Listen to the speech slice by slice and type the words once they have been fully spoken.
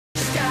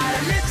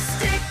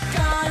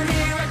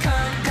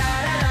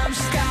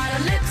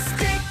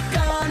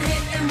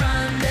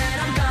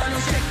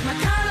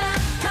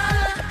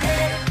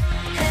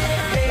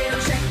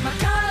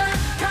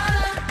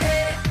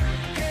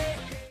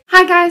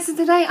Hi guys, so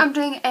today I'm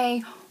doing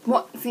a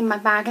what's in my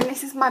bag, and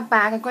this is my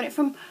bag. I got it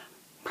from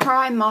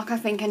Primark, I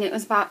think, and it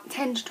was about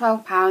 £10 to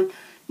 £12.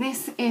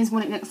 This is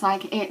what it looks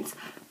like. It's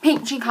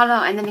peachy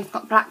colour, and then it's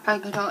got black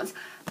polka dots,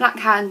 black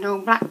handle,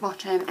 black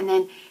bottom, and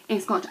then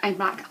it's got a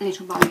black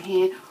little bow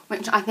here,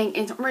 which I think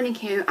is really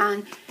cute,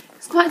 and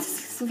it's quite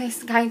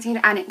sophisticated,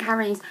 and it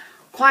carries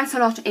quite a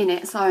lot in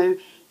it. So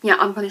yeah,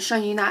 I'm going to show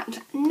you that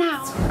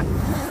now.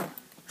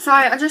 So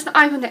I just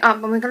opened it up,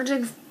 and we're going to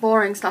do the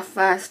boring stuff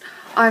first.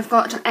 I've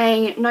got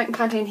a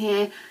notepad in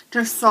here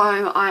just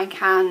so I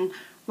can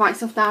write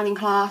stuff down in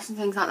class and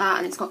things like that,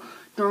 and it's got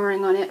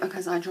drawing on it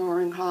because I draw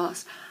in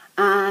class.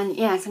 And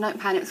yeah, it's a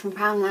notepad. It's from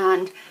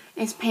Poundland.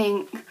 It's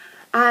pink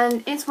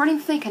and it's really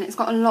thick, and it's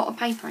got a lot of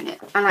paper in it.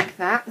 I like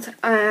that.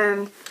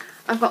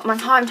 I've got my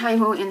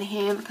timetable in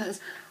here because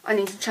I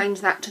need to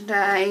change that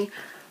today.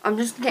 I'm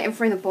just getting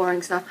through the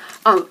boring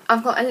stuff. Oh,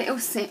 I've got a little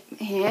zip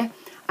here,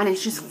 and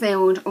it's just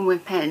filled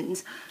with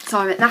pens.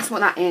 So that's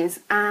what that is.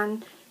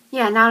 And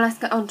yeah, now let's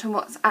get on to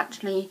what's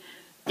actually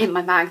in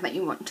my bag that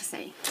you want to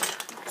see.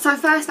 So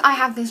first I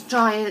have this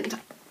giant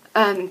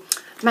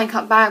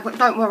makeup bag, but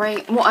don't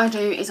worry, what I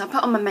do is I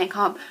put on my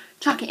makeup,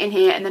 chuck it in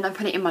here, and then I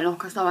put it in my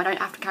locker so I don't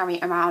have to carry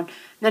it around.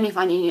 Then if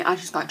I need it, I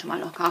just go to my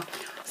locker.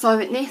 So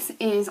this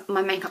is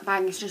my makeup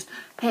bag. It's just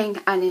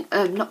pink, and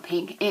not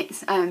pink,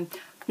 it's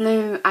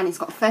blue, and it's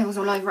got feathers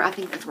all over it. I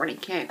think it's really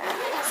cute.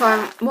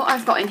 So what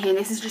I've got in here,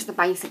 this is just the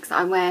basics that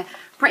I wear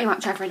pretty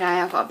much every day.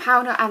 I've got a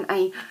powder and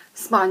a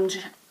sponge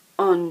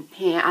on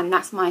here, and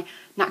that's my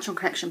Natural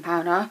Collection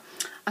powder.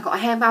 I got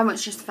a hairband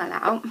which just fell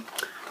out.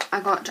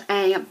 I got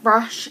a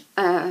brush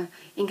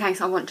in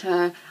case I want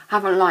to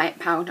have a light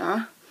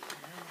powder.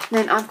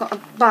 Then I've got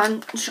a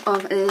bunch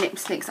of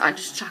lipsticks that I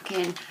just chuck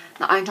in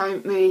that I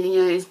don't really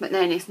use, but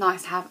then it's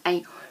nice to have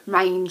a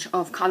range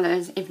of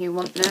colours if you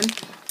want them.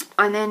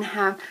 I then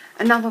have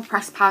another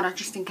pressed powder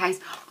just in case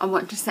I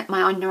want to set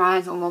my under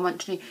eyes or I want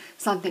to do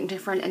something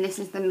different, and this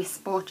is the Miss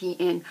Sporty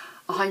in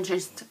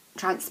 100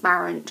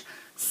 transparent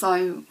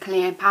So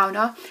Clear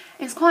powder.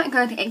 It's quite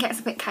good, it gets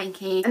a bit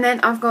cakey. And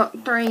then I've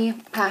got 3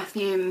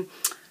 perfume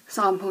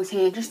samples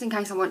here just in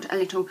case I want a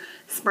little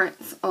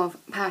spritz of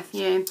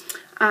perfume.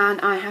 And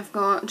I have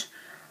got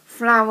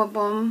Flower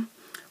Bomb,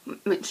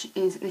 which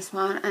is this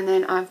one, and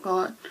then I've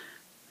got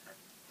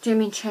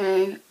Jimmy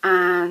Choo,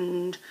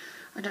 and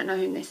I don't know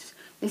who this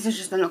is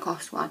just the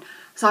Lacoste one.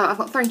 So I've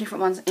got 3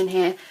 different ones in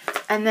here.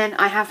 And then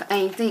I have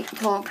a Deep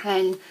Pore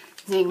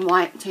Cleansing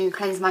Wipe to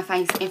cleanse my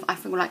face if I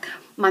feel like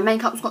my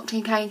makeup's got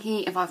too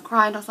cakey, if I've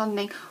cried or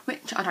something,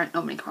 which I don't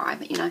normally cry,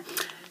 but you know,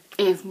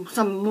 if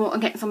some water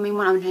gets on me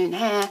when I'm doing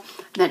hair,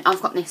 then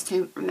I've got this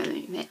to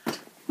remove it.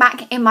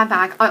 Back in my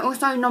bag, I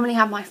also normally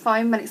have my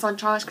phone, but it's on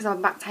charge because I'm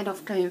about to head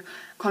off to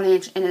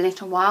college in a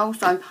little while.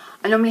 So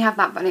I normally have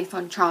that, but it's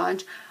on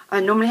charge. I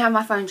normally have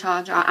my phone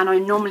charger, and I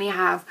normally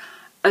have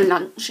a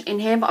lunch in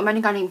here, but I'm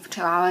only going in for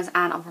 2 hours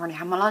and I've already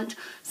had my lunch,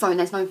 so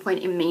there's no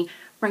point in me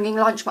bringing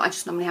lunch, but I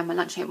just normally have my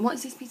lunch here. What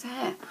is this piece of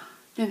hair?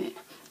 Do it.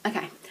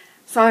 Okay,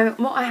 so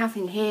what I have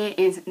in here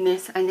is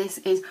this, and this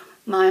is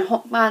my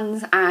hot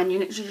buns, and you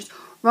literally just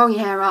roll your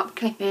hair up,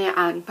 clip it,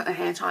 and put a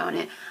hair tie on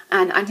it.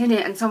 And I did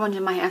it, and someone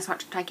did my hair, so I had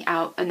to take it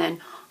out, and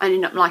then I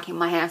ended up liking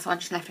my hair, so I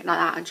just left it like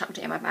that and chucked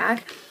it in my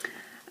bag.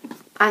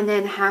 And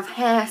then have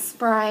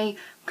hairspray,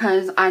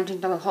 because I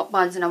did the hot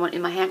buns and I wanted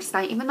my hair to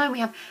stay. Even though we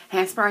have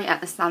hairspray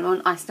at the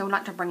salon, I still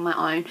like to bring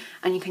my own,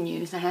 and you can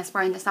use the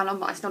hairspray in the salon,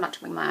 but I still like to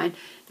bring my own.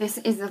 This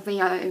is the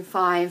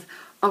VO5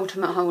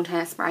 Ultimate Hold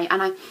Hairspray,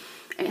 and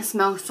it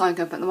smells so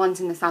good, but the ones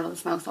in the salon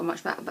smell so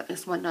much better, but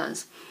this one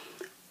does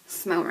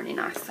smell really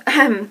nice.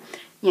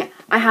 Yeah,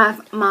 I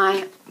have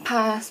my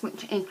purse,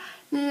 which is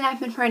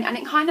leopard print, and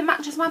it kind of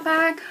matches my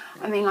bag.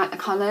 I mean, like the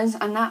colours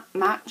and that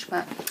match,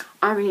 but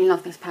I really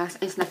love this purse.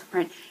 It's leopard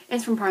print.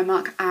 It's from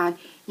Primark, and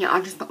yeah, I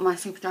just got my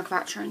Superdrug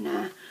voucher in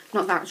there.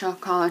 Not voucher,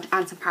 card,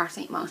 and some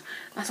paracetamol.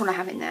 That's all I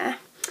have in there.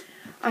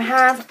 I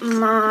have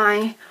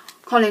my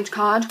college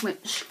card,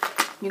 which,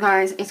 you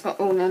guys, it's got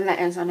all the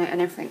letters on it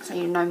and everything, so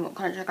you know what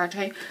college I go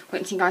to,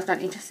 which you guys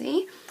don't need to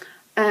see.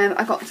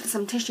 I got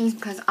some tissues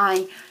because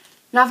I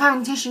love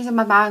having tissues in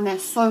my bag. They're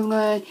so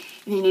good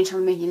if you need to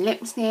remove your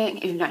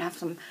lipstick, if you don't have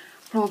some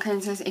floor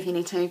cleansers, if you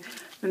need to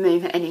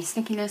remove any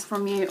stickiness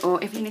from you,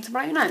 or if you need to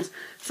blow your nose.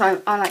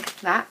 So I like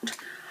that.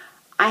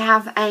 I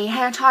have a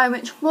hair tie,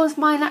 which was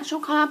my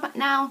natural colour, but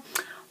now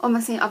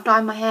obviously I've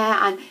dyed my hair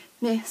and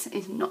this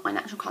is not my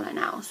natural colour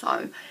now,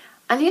 so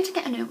I need to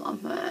get a new one,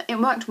 but it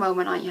worked well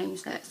when I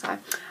used it, so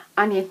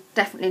I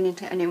definitely need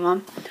to get a new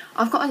one.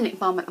 I've got a lip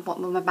balm at the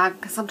bottom of my bag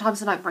because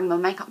sometimes I don't bring my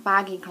makeup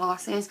bag in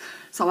classes,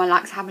 so I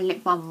like to have a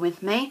lip balm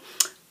with me.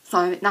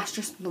 So that's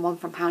just the one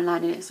from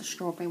Poundland, and it's a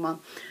strawberry one,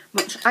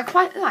 which I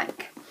quite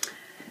like.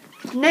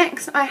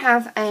 Next I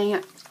have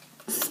a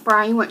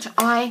spray, which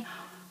I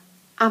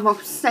am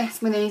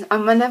obsessed with these,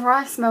 and whenever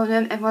I smell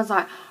them, everyone's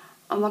like,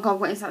 oh my god,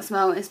 what is that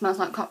smell? It smells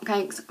like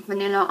cupcakes,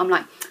 vanilla. I'm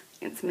like,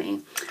 it's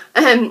me.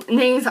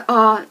 These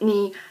are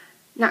the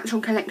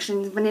Natural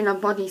Collections Vanilla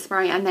Body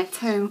Spray, and they're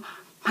 £2.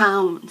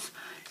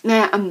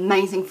 They're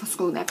amazing for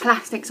school. They're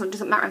plastic, so it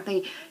doesn't matter if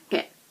they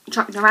get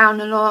chucked around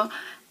a lot.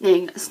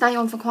 They stay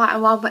on for quite a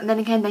while, but then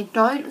again they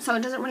don't, so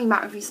it doesn't really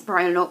matter if you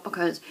spray a lot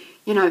because,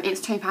 you know,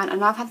 it's £2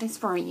 and I've had this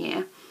for a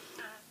year.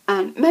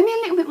 And maybe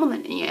a little bit more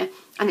than a year,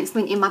 and it's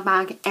been in my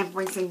bag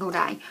every single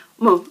day.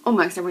 Well,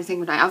 almost every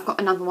single day. I've got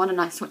another one and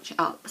I switch it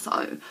up,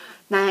 so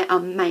they're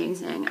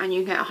amazing. And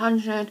you get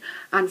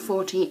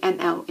 140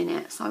 ml in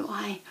it, so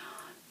I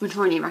would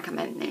really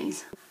recommend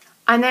these.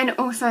 I then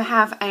also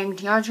have a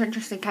deodorant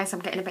just in case I'm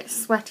getting a bit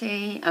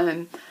sweaty.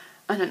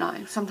 I don't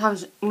know,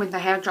 sometimes with the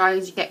hair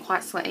dryers you get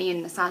quite sweaty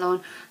in the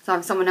salon, so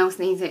if someone else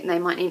needs it they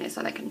might need it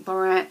so they can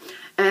borrow it.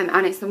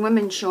 And it's the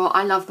Women's Shore.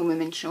 I love the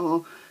Women's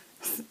Shore.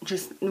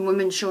 Just the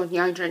Women's Shore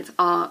deodorants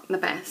are the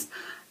best.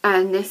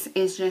 And this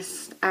is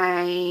just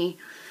a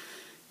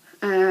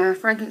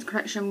fragrance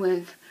collection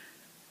with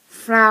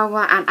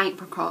flower and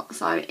apricot,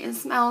 so it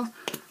smells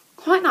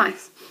quite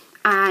nice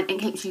and it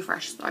keeps you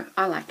fresh, so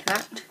I like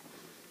that.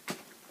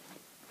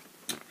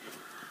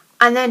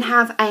 And then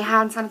have a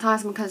hand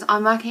sanitizer because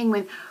I'm working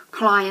with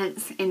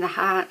clients in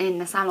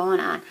the salon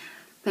and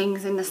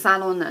things in the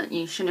salon that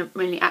you shouldn't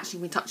really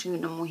actually be touching in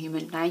normal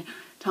human day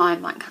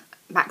time, like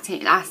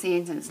bacterial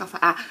acids and stuff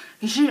like that.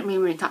 You shouldn't be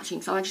really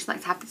touching, so I just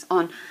like to have this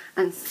on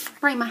and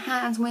spray my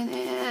hands with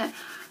it.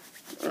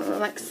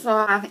 Like so.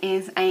 I have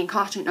is a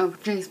carton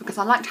of juice because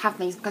I like to have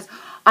these because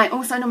I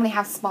also normally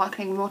have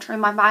sparkling water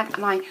in my bag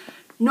and I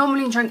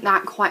normally drink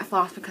that quite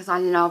fast because I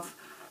love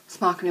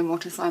sparkling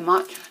water so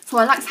much. So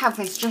I like to have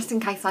this just in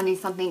case I need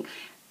something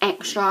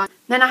extra.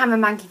 Then I have a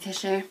Maggie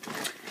tissue.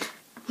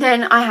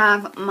 Then I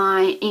have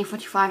my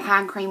E45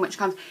 hand cream, which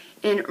comes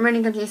in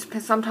really good use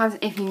because sometimes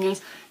if you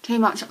use too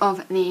much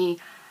of the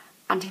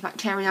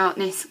antibacterial,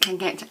 this can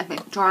get a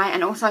bit dry,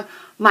 and also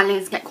my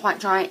lids get quite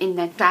dry in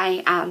the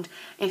day and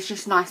it's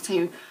just nice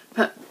to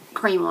put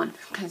cream on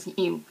because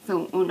you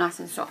feel all nice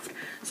and soft.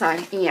 So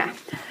yeah.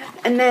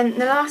 And then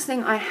the last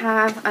thing I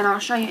have, and I'll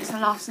show you, it's the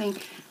last thing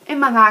in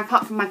my bag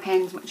apart from my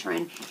pens which are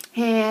in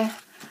here,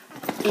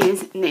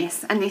 is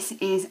this. And this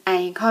is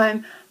a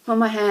comb for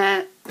my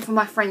hair, for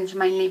my fringe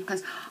mainly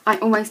because I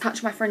always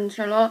touch my fringe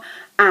a lot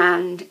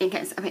and it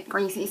gets a bit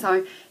greasy,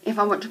 so if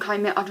I want to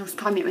comb it I'll just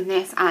comb it with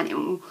this and it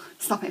will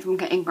stop it from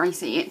getting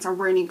greasy. It's a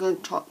really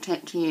good top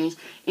tip to use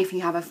if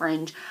you have a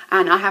fringe.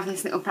 And I have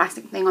this little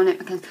plastic thing on it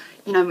because,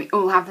 you know, we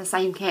all have the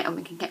same kit and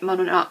we can get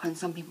muddled up and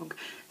some people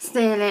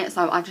steal it,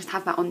 so I just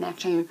have that on there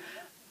to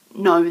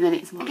know that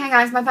it's mine. Okay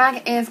guys, my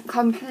bag is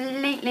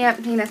completely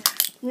empty. There's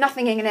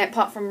nothing in it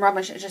apart from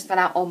rubbish that just fell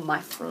out on my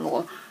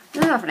floor.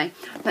 Lovely.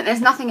 But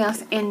there's nothing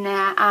else in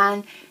there,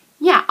 and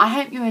yeah, I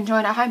hope you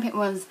enjoyed. I hope it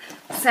was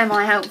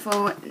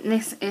semi-helpful.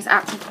 This is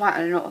actually quite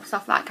a lot of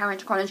stuff that I carry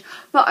to college,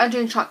 but I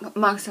do chuck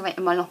most of it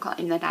in my locker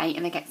in the day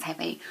and it gets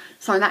heavy,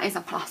 so that is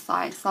a plus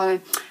side. So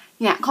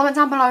yeah, comment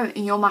down below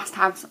your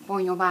must-haves for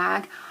your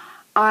bag.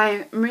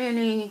 I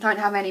really don't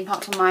have any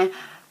apart from my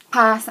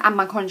purse and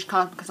my college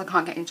card because I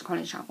can't get into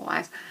college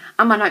otherwise,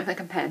 and my notebook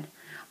and pen.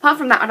 Apart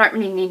from that I don't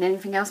really need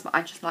anything else, but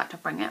I just like to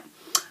bring it.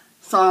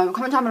 So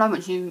comment down below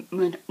what you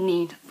would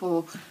need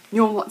for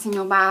your what's in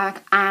your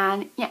bag,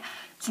 and yeah,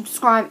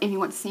 subscribe if you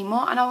want to see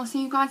more, and I will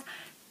see you guys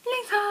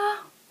later.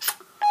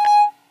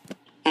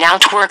 Now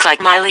twerk like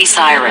Miley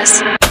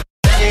Cyrus.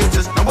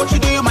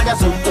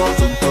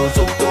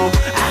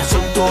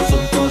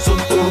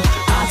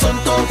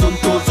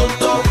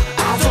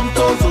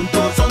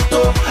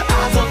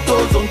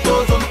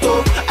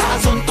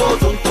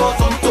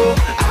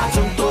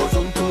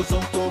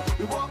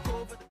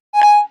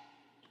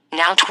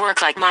 Now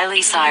twerk like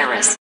Miley Cyrus.